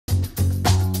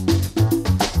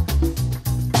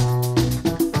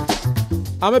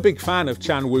I'm a big fan of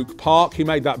Chan-Wook Park. He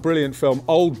made that brilliant film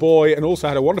Old Boy and also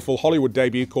had a wonderful Hollywood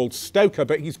debut called Stoker,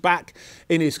 but he's back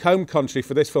in his home country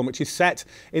for this film, which is set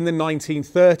in the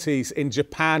 1930s in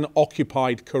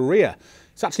Japan-occupied Korea.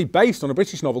 It's actually based on a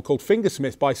British novel called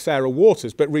Fingersmith by Sarah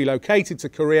Waters, but relocated to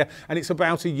Korea, and it's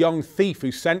about a young thief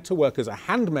who's sent to work as a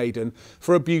handmaiden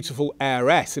for a beautiful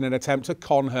heiress in an attempt to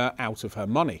con her out of her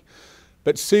money.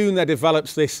 But soon there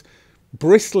develops this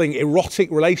bristling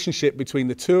erotic relationship between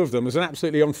the two of them. There's an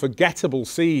absolutely unforgettable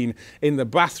scene in the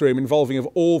bathroom involving, of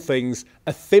all things,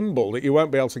 a thimble that you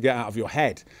won't be able to get out of your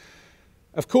head.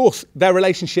 Of course, their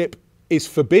relationship is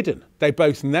forbidden. They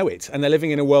both know it, and they're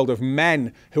living in a world of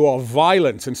men who are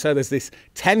violent, and so there's this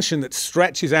tension that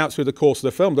stretches out through the course of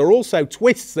the film. There are also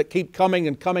twists that keep coming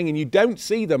and coming, and you don't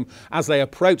see them as they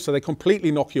approach, so they completely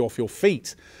knock you off your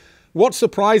feet. What's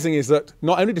surprising is that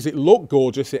not only does it look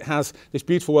gorgeous, it has this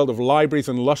beautiful world of libraries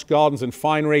and lush gardens and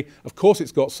finery. Of course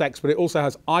it's got sex, but it also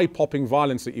has eye-popping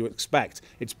violence that you expect.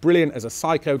 It's brilliant as a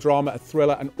psychodrama, a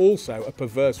thriller, and also a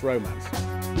perverse romance.